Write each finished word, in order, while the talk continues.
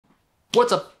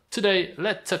What's up? Today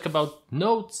let's talk about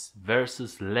nodes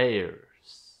versus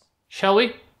layers. Shall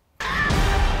we?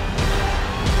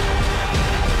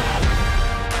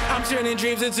 I'm turning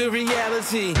dreams into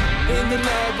reality. In the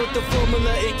lab with the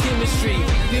formula in chemistry.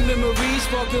 The memories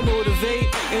spark and motivate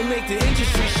and make the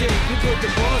industry shake. We put the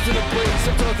bars in the brakes.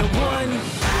 I'm talking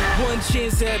one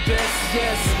chance at best,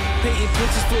 yes. Painting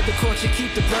pictures for the culture,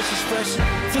 keep the brushes fresh.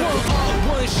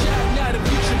 One shot, now the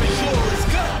future is yours.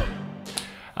 Go!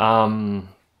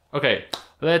 Okay,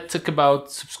 let's talk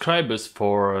about subscribers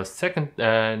for a second.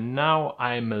 Now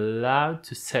I'm allowed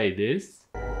to say this.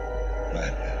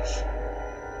 Madness.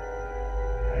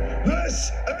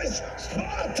 This is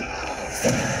Sparta!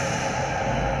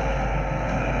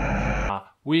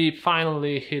 We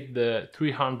finally hit the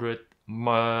 300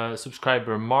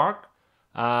 subscriber mark.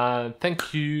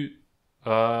 Thank you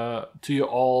to you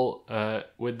all.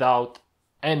 Without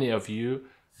any of you,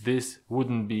 this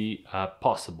wouldn't be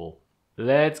possible.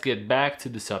 Let's get back to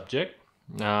the subject.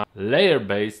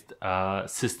 Layer-based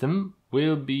system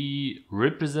will be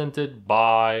represented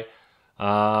by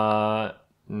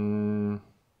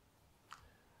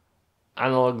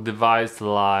analog device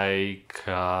like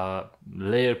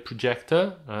layer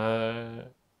projector,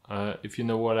 if you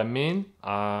know what I mean.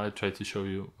 I try to show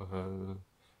you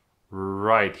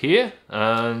right here.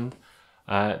 And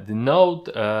the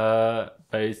node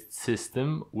based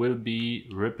system will be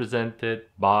represented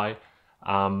by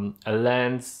a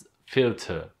lens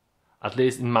filter. At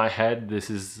least in my head, this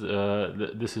is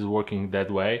working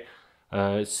that way.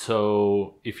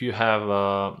 So if you have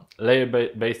a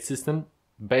layer-based system,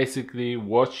 basically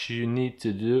what you need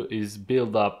to do is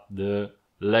build up the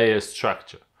layer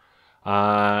structure.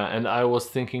 And I was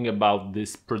thinking about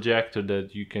this projector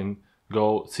that you can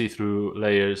go see through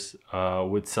layers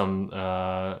with some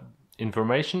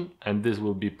information, and this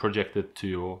will be projected to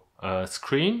your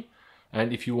screen.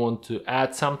 And if you want to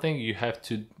add something, you have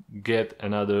to get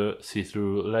another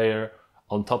see-through layer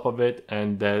on top of it,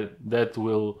 and that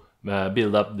will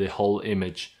build up the whole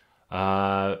image.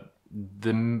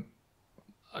 The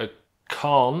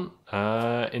con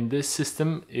in this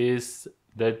system is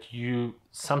that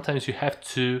sometimes you have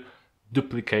to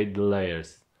duplicate the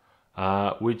layers,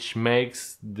 which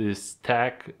makes the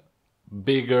stack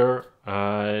bigger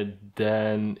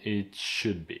than it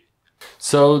should be.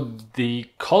 So the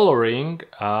coloring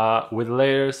with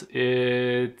layers,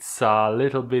 it's a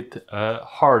little bit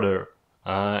harder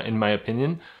in my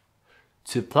opinion.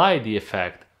 To apply the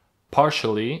effect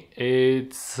partially,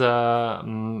 it's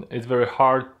very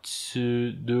hard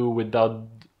to do without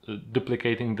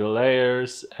duplicating the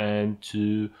layers and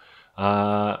to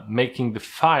making the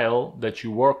file that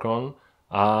you work on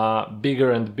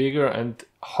bigger and bigger and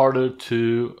harder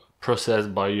to process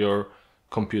by your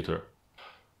computer.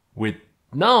 With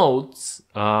nodes,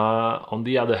 on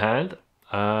the other hand,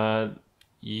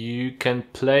 you can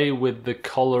play with the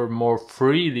color more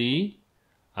freely,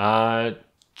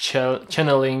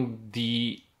 channeling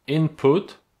the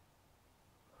input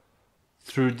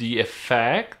through the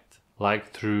effect,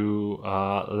 like through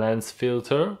lens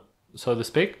filter, so to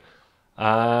speak.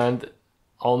 And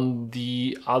on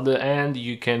the other end,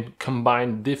 you can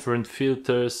combine different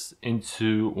filters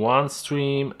into one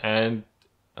stream and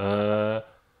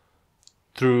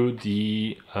through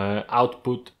the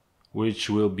output, which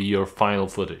will be your final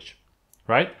footage,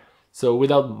 right? So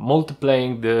without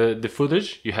multiplying the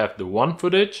footage, you have the one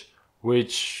footage,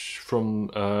 which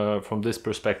from this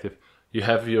perspective, you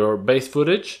have your base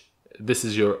footage. This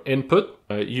is your input.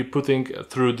 You're putting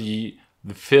through the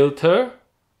filter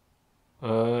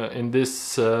in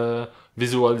this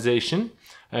visualization,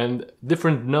 and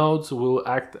different nodes will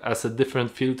act as a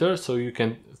different filter. So you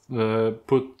can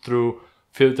put through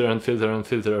filter and filter and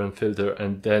filter and filter,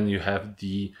 and then you have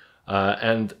the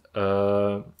end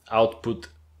output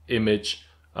image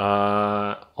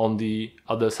on the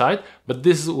other side. But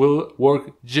this will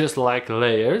work just like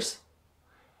layers.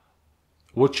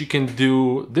 What you can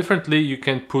do differently, you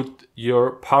can put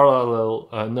your parallel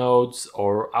nodes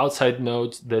or outside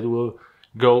nodes that will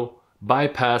go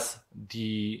bypass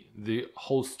the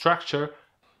whole structure.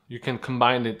 You can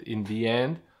combine it in the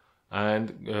end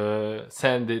and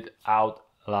send it out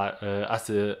as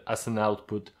an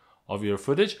output of your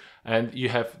footage, and you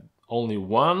have only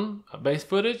one base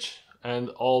footage, and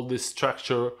all this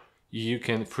structure you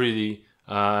can freely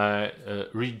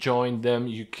rejoin them.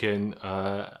 You can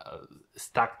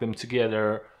stack them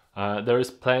together. There is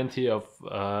plenty of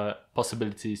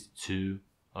possibilities to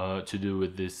do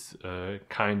with this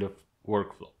kind of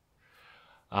workflow.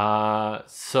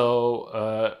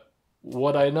 So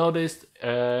what I noticed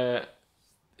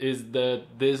is that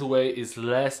this way is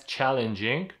less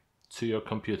challenging to your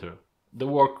computer. The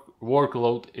work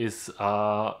workload is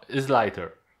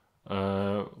lighter.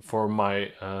 From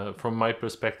my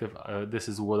perspective, this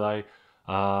is what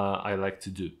I like to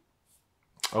do.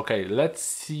 Okay, let's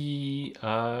see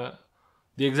the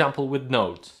example with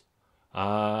nodes.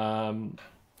 And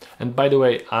by the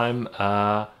way, I'm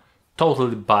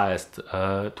totally biased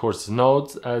towards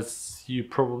nodes, as you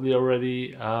probably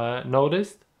already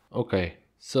noticed. Okay,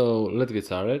 so let's get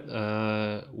started.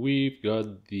 We've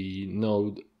got the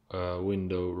node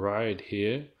window right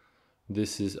here.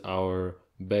 This is our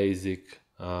basic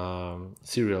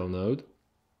serial node.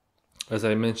 As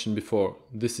I mentioned before,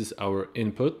 this is our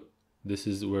input. This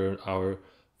is where our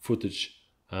footage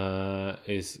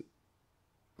is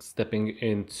stepping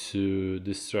into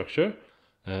this structure.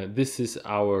 This is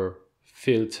our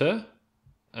filter,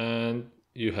 and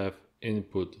you have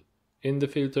input in the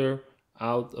filter,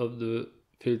 out of the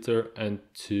filter, and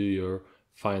to your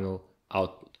final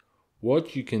output.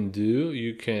 What you can do,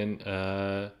 you can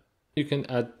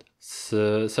add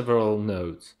several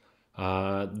nodes.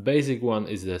 The basic one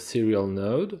is the serial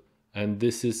node, and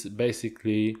this is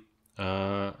basically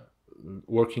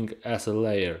working as a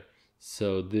layer.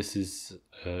 So this is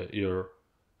your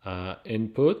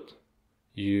input.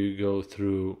 You go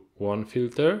through one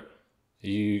filter.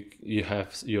 You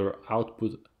have your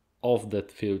output of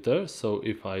that filter. So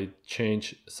if I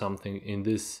change something in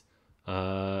this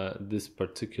this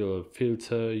particular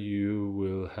filter, you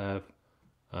will have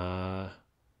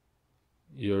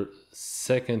your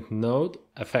second node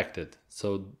affected.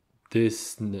 So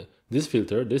this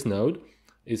filter, this node,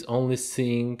 is only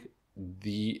seeing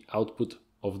the output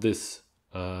of this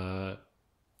of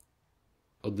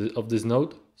this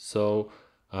node. So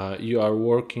you are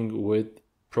working with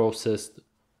processed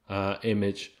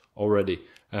image already.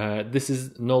 This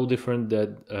is no different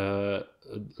than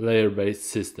layer-based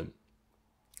system.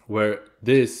 Where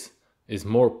this is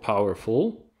more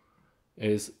powerful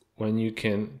is when you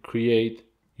can create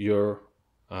your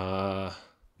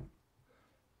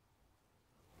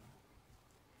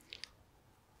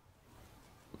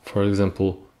for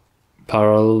example,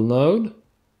 parallel node.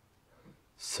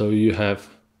 So you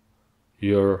have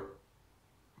your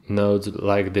nodes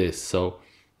like this. So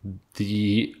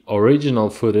the original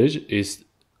footage is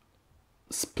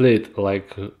split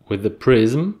like with the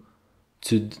prism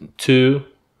to two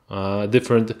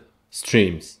different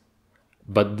streams,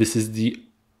 but this is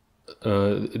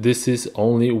this is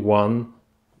only one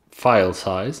file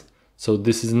size. So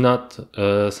this is not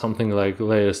something like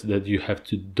layers that you have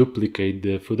to duplicate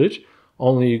the footage.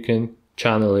 Only you can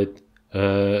channel it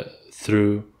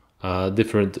through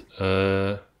different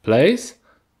plays.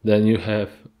 Then you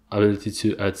have ability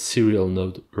to add serial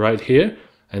node right here,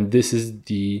 and this is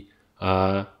the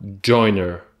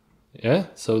joiner. Yeah,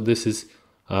 so this is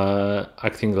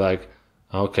acting like,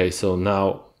 okay, so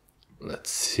now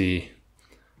let's see.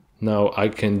 Now I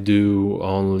can do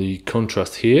only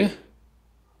contrast here,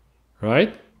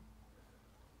 right?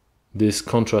 This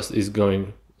contrast is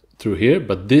going through here,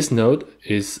 but this node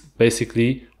is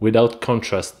basically without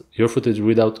contrast, your footage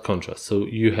without contrast. So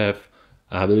you have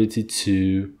ability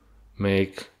to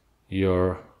make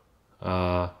your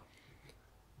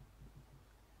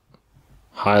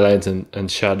highlights and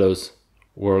shadows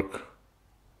worked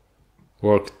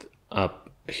up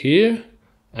here,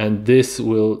 and this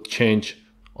will change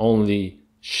only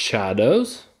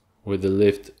shadows with the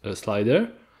lift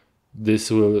slider.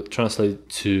 This will translate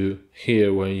to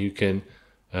here where you can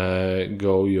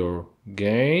go your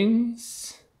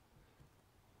gains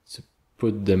to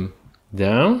put them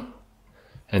down,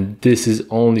 and this is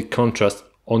only contrast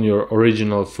on your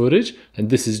original footage, and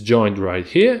this is joined right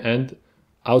here and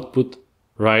output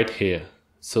right here.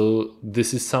 So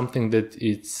this is something that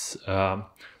it's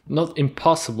not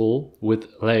impossible with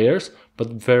layers, but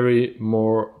very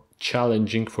more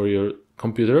challenging for your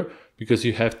computer, because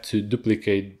you have to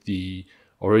duplicate the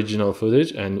original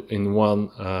footage and in one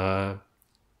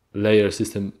layer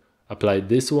system apply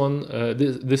this one,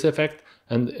 this effect,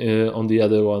 and on the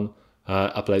other one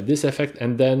apply this effect,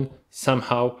 and then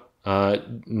somehow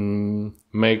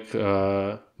make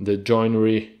the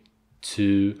joinery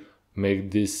to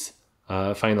make this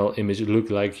final image look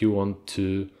like you want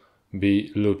to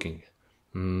be looking.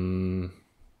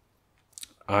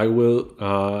 I will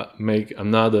make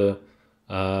another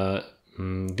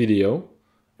video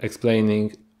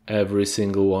explaining every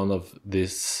single one of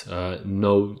these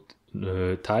node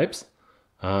types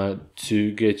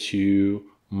to get you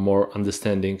more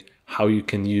understanding how you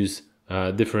can use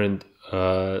different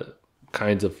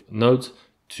kinds of nodes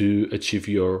to achieve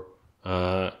your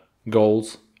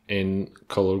goals in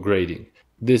color grading.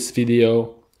 This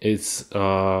video is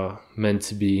meant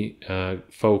to be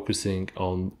focusing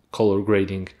on color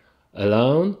grading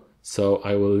alone. So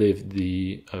I will leave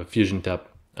the Fusion tab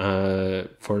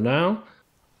for now.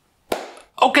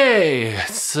 Okay,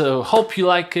 so hope you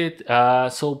like it.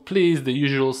 So please, the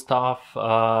usual stuff.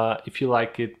 If you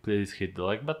like it, please hit the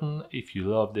like button. If you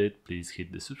loved it, please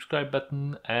hit the subscribe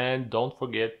button. And don't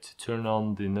forget to turn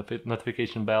on the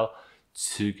notification bell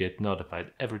to get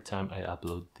notified every time I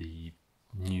upload the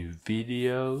new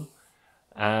video.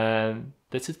 And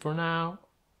that's it for now.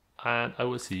 And I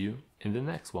will see you in the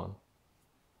next one.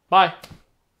 Bye!